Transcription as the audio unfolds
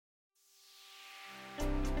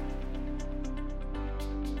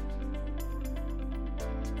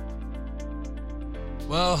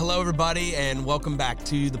Well, hello, everybody, and welcome back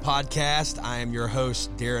to the podcast. I am your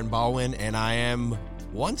host, Darrin Baldwin, and I am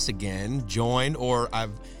once again joined, or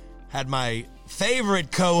I've had my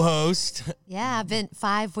favorite co-host. Yeah, I've been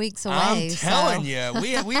 5 weeks away. I'm telling you,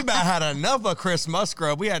 we about had enough of Chris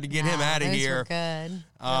Musgrove. We had to get him out of here. Were good.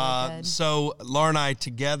 Good. So Laura and I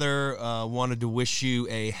together wanted to wish you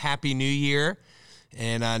a happy new year,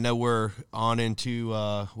 and I know we're on into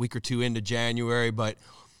a week or two into January, but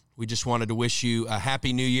we just wanted to wish you a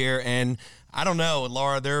happy new year. And I don't know,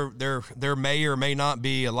 Laura, there may or may not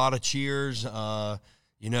be a lot of cheers, going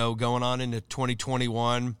on into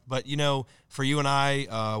 2021. But, for you and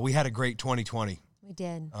I, we had a great 2020. We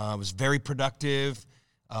did. It was very productive,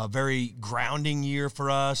 a very grounding year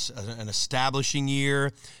for us, an establishing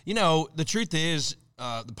year. The truth is,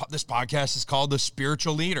 this podcast is called The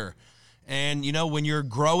Spiritual Leader. And, when you're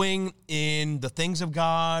growing in the things of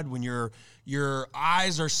God, when your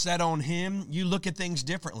eyes are set on Him, you look at things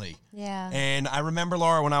differently. Yeah. And I remember,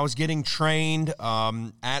 Laura, when I was getting trained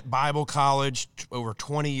at Bible college over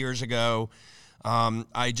 20 years ago,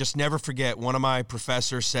 I just never forget, one of my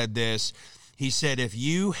professors said this. He said, if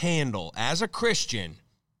you handle, as a Christian,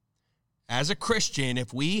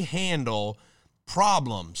 if we handle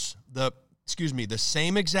problems, the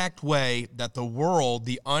same exact way that the world,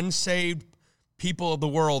 the unsaved people of the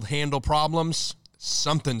world handle problems,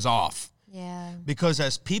 something's off. Yeah. Because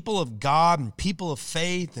as people of God and people of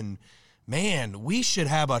faith, and man, we should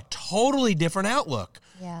have a totally different outlook.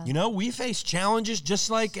 Yeah. We face challenges just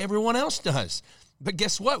like everyone else does. But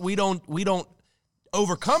guess what? We don't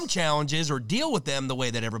overcome challenges or deal with them the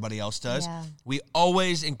way that everybody else does. Yeah. We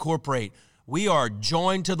always incorporate. We are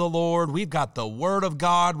joined to the Lord. We've got the Word of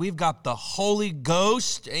God. We've got the Holy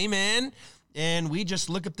Ghost. Amen. And we just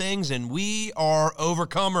look at things and we are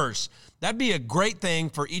overcomers. That'd be a great thing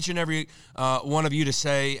for each and every one of you to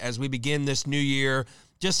say as we begin this new year.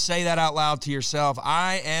 Just say that out loud to yourself.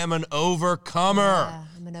 I am an overcomer. Yeah,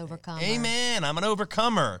 I'm an overcomer. Amen. I'm an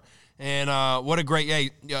overcomer. And what a great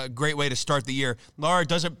way to start the year. Laura, it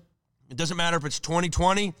doesn't matter if it's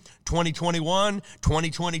 2020, 2021,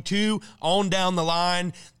 2022, on down the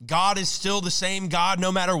line. God is still the same God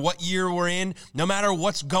no matter what year we're in, no matter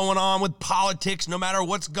what's going on with politics, no matter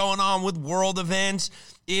what's going on with world events.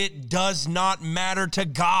 It does not matter to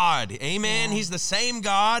God. Amen. Yeah. He's the same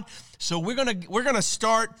God. So we're gonna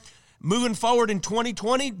start moving forward in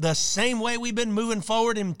 2020 the same way we've been moving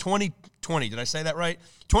forward in 2020. Did I say that right?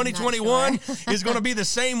 2021 is going to be the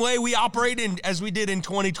same way we operate as we did in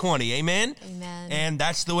 2020. Amen? Amen. And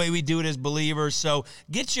that's the way we do it as believers. So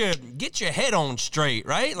get your head on straight,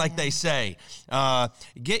 right? Like they say.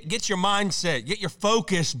 Get your mindset, get your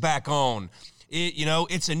focus back on.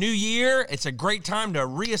 It's a new year. It's a great time to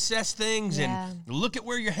reassess things and look at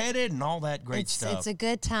where you're headed and all that great stuff. It's a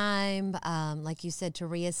good time, like you said, to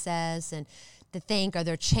reassess and to think, are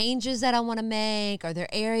there changes that I want to make? Are there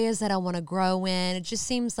areas that I want to grow in? It just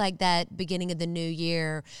seems like that beginning of the new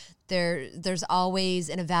year, there's always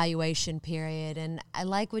an evaluation period. And I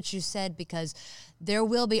like what you said, because there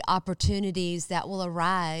will be opportunities that will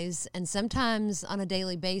arise, and sometimes on a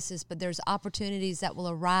daily basis, but there's opportunities that will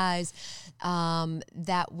arise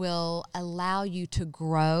that will allow you to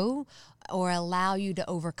grow or allow you to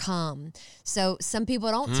overcome. So some people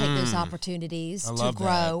don't take those opportunities to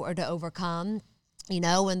grow or to overcome. And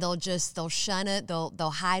they'll shun it, they'll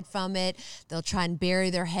hide from it, they'll try and bury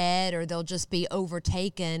their head, or they'll just be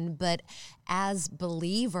overtaken. But as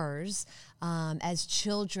believers, as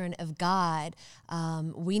children of God,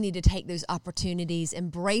 we need to take those opportunities,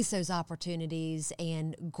 embrace those opportunities,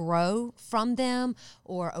 and grow from them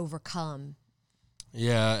or overcome.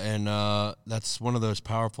 Yeah, and that's one of those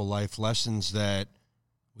powerful life lessons that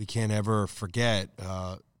we can't ever forget.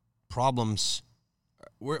 Problems,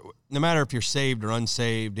 no matter if you're saved or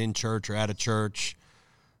unsaved, in church or out of church,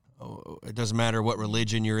 it doesn't matter what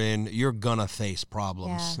religion you're in, you're going to face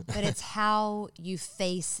problems. Yeah, but it's how you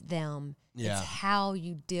face them. Yeah. It's how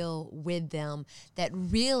you deal with them that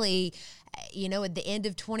really, at the end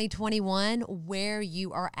of 2021, where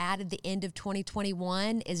you are at the end of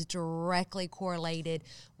 2021 is directly correlated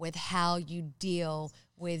with how you deal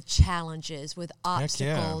with challenges, with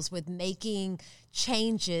obstacles, with making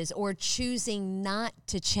changes or choosing not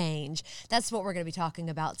to change. That's what we're going to be talking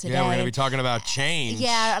about today. Yeah, we're going to be talking about change.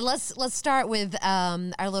 Yeah, let's start with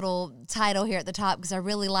our little title here at the top, because I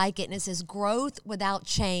really like it. And it says, growth without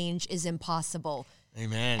change is impossible.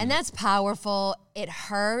 Amen. And that's powerful. It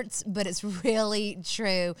hurts, but it's really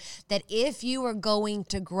true that if you are going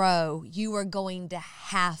to grow, you are going to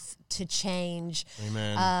have to change.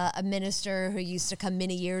 Amen. A minister who used to come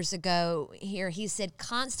many years ago here, he said,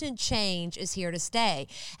 constant change is here to stay.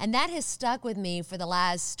 And that has stuck with me for the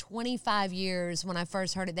last 25 years when I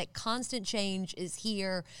first heard it, that constant change is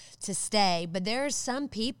here to stay. But there are some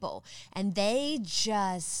people, and they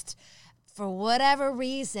just, for whatever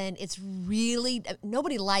reason, it's really,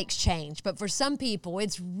 nobody likes change, but for some people,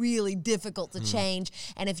 it's really difficult to change.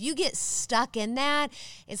 And if you get stuck in that,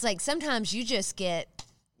 it's like sometimes you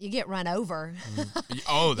get run over.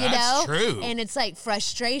 Oh, that's true. And it's like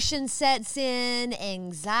frustration sets in,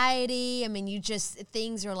 anxiety. I mean,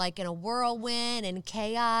 things are like in a whirlwind and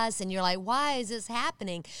chaos, and you're like, why is this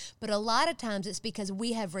happening? But a lot of times it's because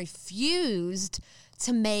we have refused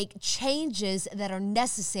to make changes that are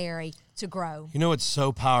necessary to grow. You know what's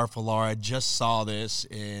so powerful, Laura? I just saw this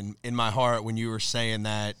in my heart when you were saying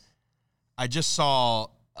that. I just saw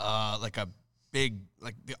like a big,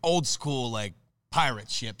 like the old school, like pirate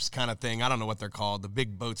ships kind of thing. I don't know what they're called, the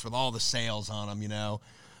big boats with all the sails on them, you know.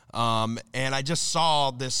 And I just saw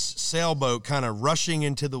this sailboat kind of rushing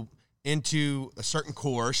into a certain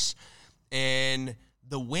course, and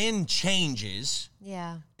the wind changes.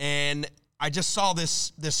 Yeah. And I just saw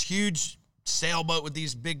this huge sailboat with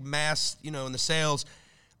these big masts, you know, and the sails,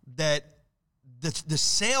 that the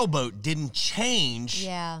sailboat didn't change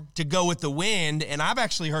to go with the wind. And I've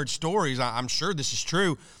actually heard stories, I'm sure this is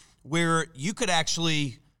true, where you could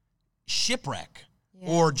actually shipwreck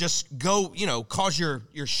or just go, you know, cause your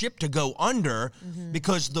ship to go under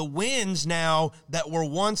because the winds now that were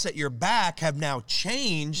once at your back have now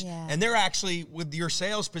changed, and they're actually, with your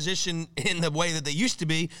sails positioned in the way that they used to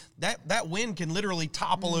be, that wind can literally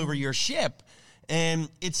topple over your ship. And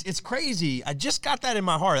it's crazy. I just got that in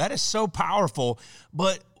my heart. That is so powerful.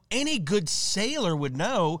 But any good sailor would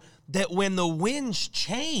know that when the winds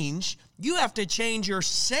change, you have to change your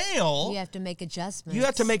sail. You have to make adjustments. You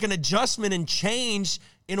have to make an adjustment and change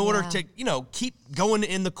in order to, you know, keep going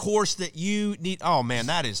in the course that you need. Oh, man,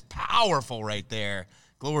 that is powerful right there.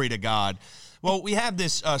 Glory to God. Well, we have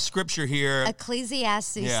this scripture here.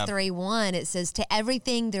 Ecclesiastes 3:1, it says, to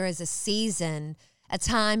everything there is a season, a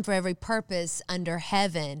time for every purpose under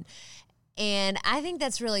heaven. And I think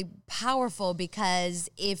that's really powerful, because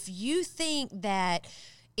if you think that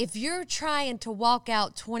if you're trying to walk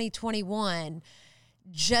out 2021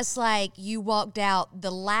 just like you walked out the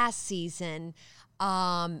last season,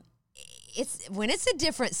 when it's a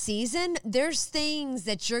different season, there's things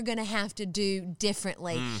that you're going to have to do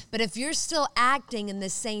differently. But if you're still acting in the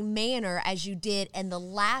same manner as you did in the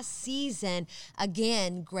last season,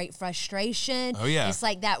 again, great frustration. Oh, yeah. It's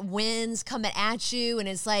like that wind's coming at you, and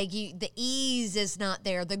it's like the ease is not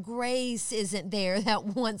there. The grace isn't there that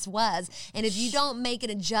once was. And if you don't make an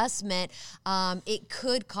adjustment, it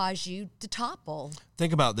could cause you to topple.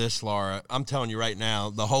 Think about this, Laura. I'm telling you right now,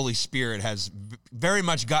 the Holy Spirit has very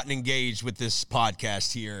much gotten engaged with this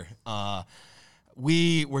podcast here.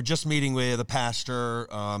 We were just meeting with a pastor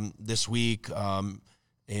this week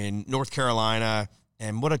in North Carolina,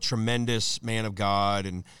 and what a tremendous man of God.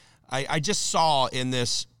 And I just saw in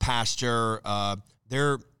this pastor,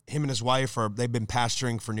 him and his wife, they've been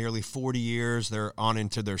pastoring for nearly 40 years. They're on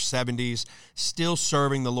into their 70s, still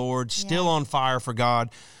serving the Lord, still on fire for God.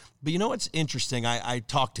 But you know what's interesting? I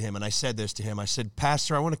talked to him and I said this to him. I said,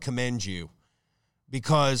 Pastor, I want to commend you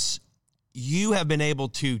because you have been able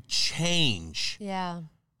to change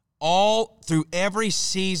all through every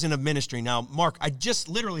season of ministry. Now, Mark, I just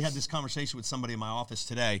literally had this conversation with somebody in my office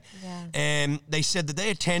today, and they said that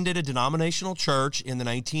they attended a denominational church in the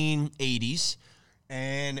 1980s,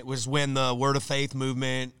 and it was when the Word of Faith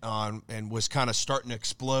movement and was kind of starting to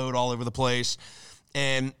explode all over the place.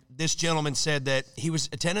 And this gentleman said that he was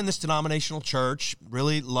attending this denominational church,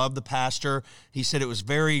 really loved the pastor. He said it was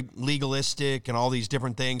very legalistic and all these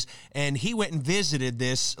different things. And he went and visited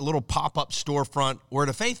this little pop-up storefront Word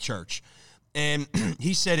of Faith church. And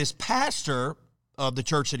he said his pastor of the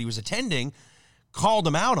church that he was attending called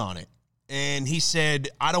him out on it. And he said,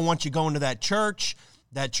 I don't want you going to that church.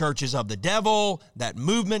 That church is of the devil. That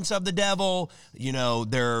movement's of the devil. You know,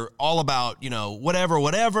 they're all about, you know,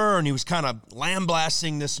 whatever. And he was kind of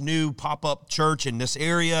lambasting this new pop-up church in this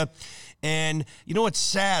area. And you know what's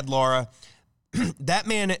sad, Laura? That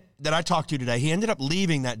man that I talked to today, he ended up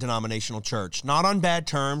leaving that denominational church. Not on bad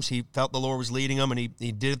terms. He felt the Lord was leading him, and he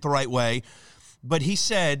did it the right way. But he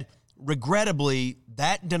said, regrettably,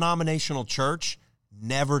 that denominational church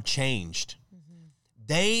never changed.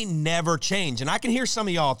 They never change. And I can hear some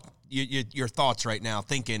of y'all, your thoughts right now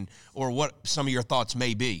thinking, or what some of your thoughts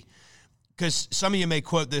may be. because some of you may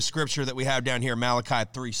quote this scripture that we have down here, Malachi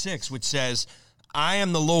 3:6, which says, I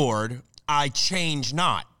am the Lord, I change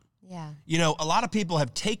not. Yeah. You know, a lot of people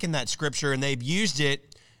have taken that scripture and they've used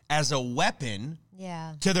it as a weapon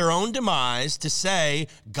to their own demise to say,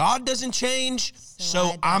 God doesn't change,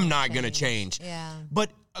 so I'm not going to change. Yeah. But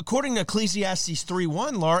according to Ecclesiastes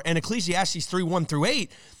 3:1, Laura, and Ecclesiastes 3:1 through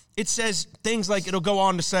 8, it says things like, it'll go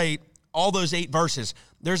on to say, all those 8 verses,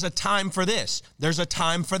 there's a time for this. There's a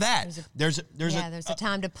time for that. There's a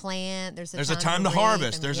time to plant. There's a time to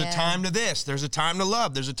harvest. There's a time to this. There's a time to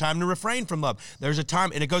love. There's a time to refrain from love. There's a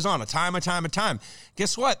time, and it goes on, a time.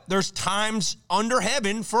 Guess what? There's times under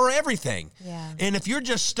heaven for everything. Yeah. And if you're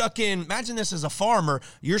just stuck in, imagine this as a farmer,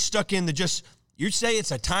 you're stuck in you say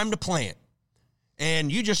it's a time to plant.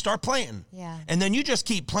 And you just start planting. Yeah. And then you just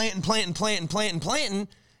keep planting.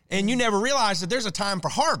 And you never realize that there's a time for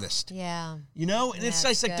harvest. Yeah. You know? And it's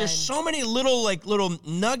like there's so many little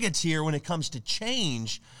nuggets here when it comes to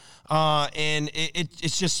change. And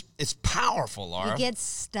it's powerful, Laura. You get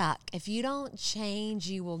stuck. If you don't change,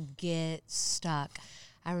 you will get stuck.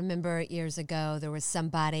 I remember years ago there was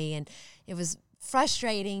somebody, and it was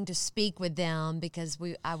frustrating to speak with them because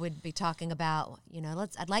I would be talking about,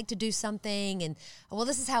 I'd like to do something, and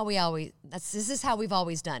this is how we've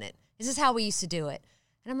always done it. This is how we used to do it.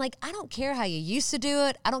 And I'm like, I don't care how you used to do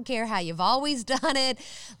it. I don't care how you've always done it.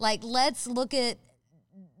 Like, let's look at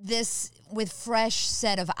this with fresh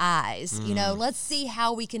set of eyes. Let's see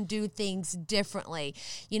how we can do things differently.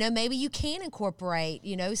 Maybe you can incorporate,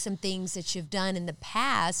 some things that you've done in the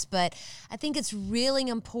past, but I think it's really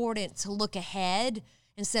important to look ahead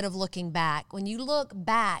instead of looking back. When you look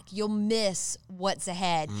back, you'll miss what's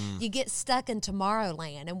ahead. You get stuck in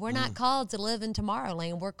Tomorrowland, and we're not called to live in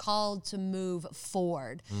Tomorrowland. We're called to move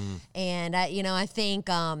forward. And, I think,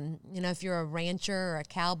 if you're a rancher or a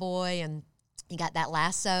cowboy and you got that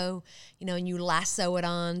lasso, and you lasso it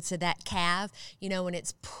on to that calf, and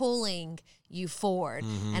it's pulling you forward.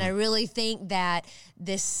 And I really think that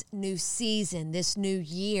this new season, this new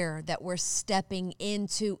year that we're stepping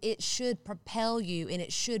into, it should propel you and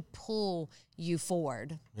it should pull you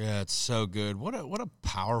forward. Yeah, it's so good. What a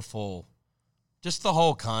powerful, just the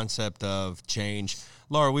whole concept of change.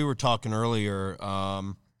 Laura, we were talking earlier,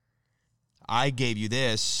 I gave you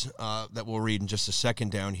this that we'll read in just a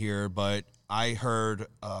second down here, but I heard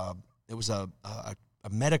it was a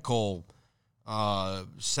medical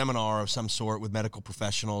seminar of some sort with medical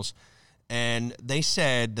professionals, and they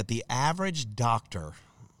said that the average doctor,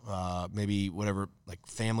 maybe whatever, like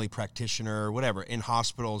family practitioner or whatever, in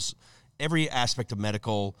hospitals, every aspect of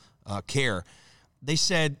medical care, they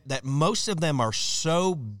said that most of them are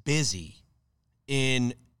so busy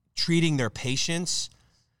in treating their patients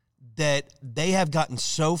that they have gotten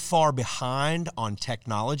so far behind on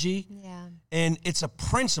technology. Yeah. And it's a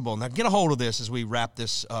principle. Now, get a hold of this as we wrap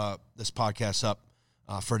this podcast up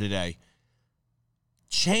for today.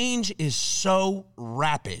 Change is so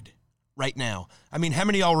rapid right now. I mean, how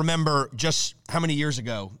many of y'all remember just how many years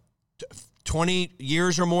ago, 20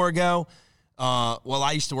 years or more ago?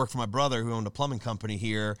 I used to work for my brother who owned a plumbing company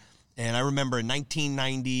here, and I remember in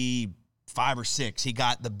 1995 or 6, he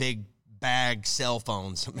got the big bag cell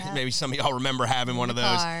phones. Yep. Maybe some of y'all remember having one of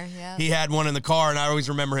those. Yep. He had one in the car, and I always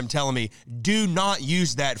remember him telling me, do not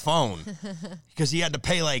use that phone, because he had to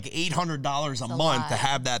pay like $800 a month to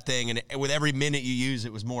have that thing, and with every minute you use,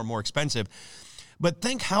 it was more and more expensive. But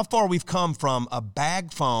think how far we've come from a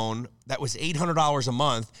bag phone that was $800 a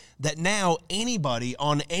month, that now anybody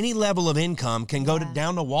on any level of income can go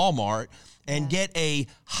down to Walmart and get a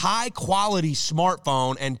high-quality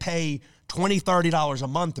smartphone and pay $20, $30 a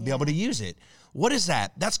month to be able to use it. What is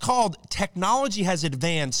that? That's called technology has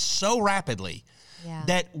advanced so rapidly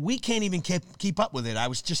that we can't even keep up with it. I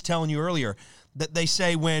was just telling you earlier that they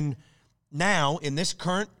say when now in this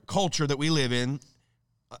current culture that we live in,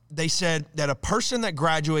 they said that a person that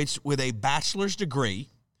graduates with a bachelor's degree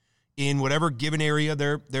in whatever given area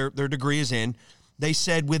their degree is in, they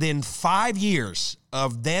said within 5 years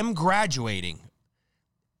of them graduating,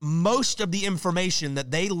 most of the information that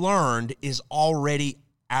they learned is already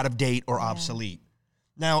out of date or obsolete.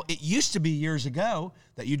 Now, it used to be years ago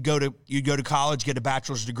that you'd go to college, get a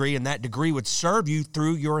bachelor's degree, and that degree would serve you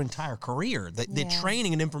through your entire career, the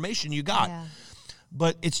training and information you got. Yeah.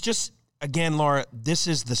 But it's just, again, Laura, this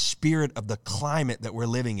is the spirit of the climate that we're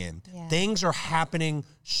living in. Yeah. Things are happening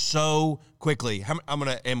so quickly. I'm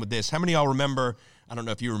going to end with this. How many of y'all remember, I don't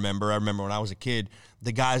know if you remember, I remember when I was a kid,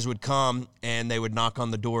 the guys would come and they would knock on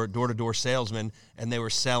the door-to-door salesman, and they were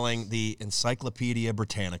selling the Encyclopedia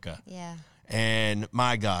Britannica. Yeah. And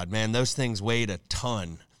my God, man, those things weighed a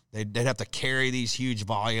ton. They'd have to carry these huge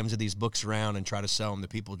volumes of these books around and try to sell them to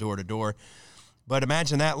people door to door. But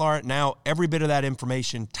imagine that, Laura. Now, every bit of that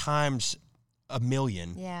information times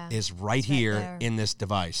 1,000,000 is right here in this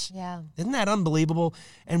device. Yeah. Isn't that unbelievable?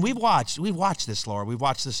 And we've watched this, Laura. We've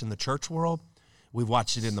watched this in the church world. We've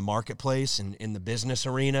watched it in the marketplace and in the business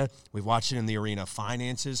arena. We've watched it in the arena of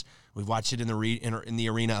finances. We've watched it in the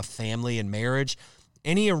arena of family and marriage.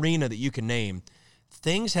 Any arena that you can name,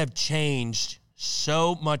 things have changed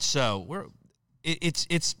so much so.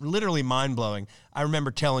 It's literally mind-blowing. I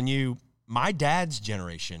remember telling you, my dad's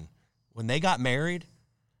generation, when they got married,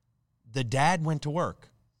 the dad went to work.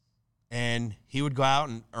 And he would go out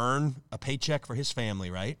and earn a paycheck for his family,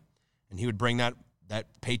 right? And he would bring that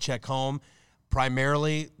paycheck home.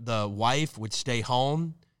 Primarily, the wife would stay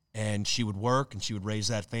home, and she would work, and she would raise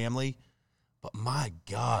that family. But my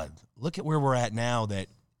God, look at where we're at now, that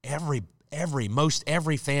most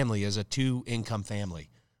every family is a 2-income family.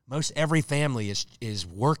 Most every family is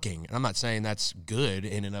working. And I'm not saying that's good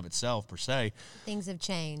in and of itself, per se. Things have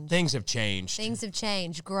changed. Things have changed. Things have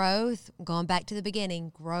changed. Growth, going back to the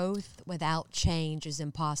beginning, growth without change is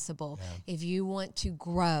impossible. Yeah. If you want to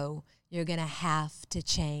grow, you're going to have to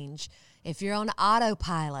change. If you're on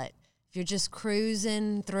autopilot, if you're just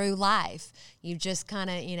cruising through life, you've just kind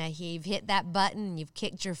of, you've hit that button, you've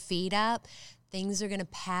kicked your feet up, things are going to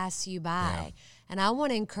pass you by. Yeah. And I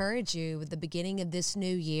want to encourage you at the beginning of this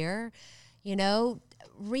new year,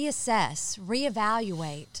 reassess,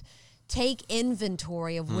 reevaluate, take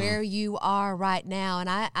inventory of where you are right now. And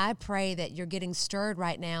I pray that you're getting stirred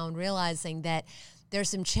right now and realizing that there's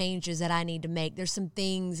some changes that I need to make. There's some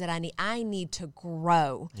things that I need to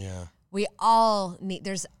grow. Yeah. We all need,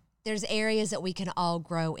 there's areas that we can all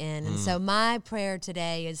grow in. And so my prayer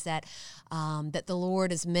today is that that the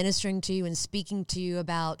Lord is ministering to you and speaking to you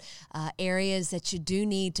about areas that you do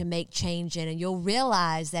need to make change in. And you'll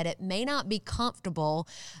realize that it may not be comfortable,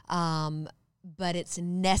 but it's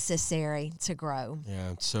necessary to grow.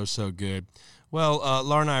 Yeah, it's so good. Well,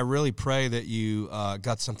 Laura and I really pray that you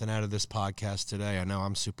got something out of this podcast today. I know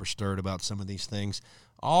I'm super stirred about some of these things,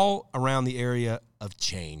 all around the area of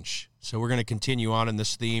change. So we're going to continue on in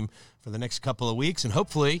this theme for the next couple of weeks, and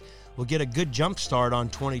hopefully we'll get a good jump start on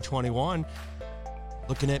 2021,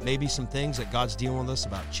 looking at maybe some things that God's dealing with us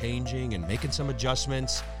about changing and making some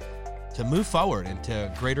adjustments to move forward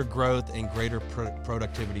into greater growth and greater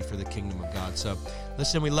productivity for the kingdom of God. So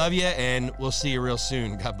listen, we love you, and we'll see you real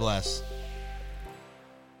soon. God bless.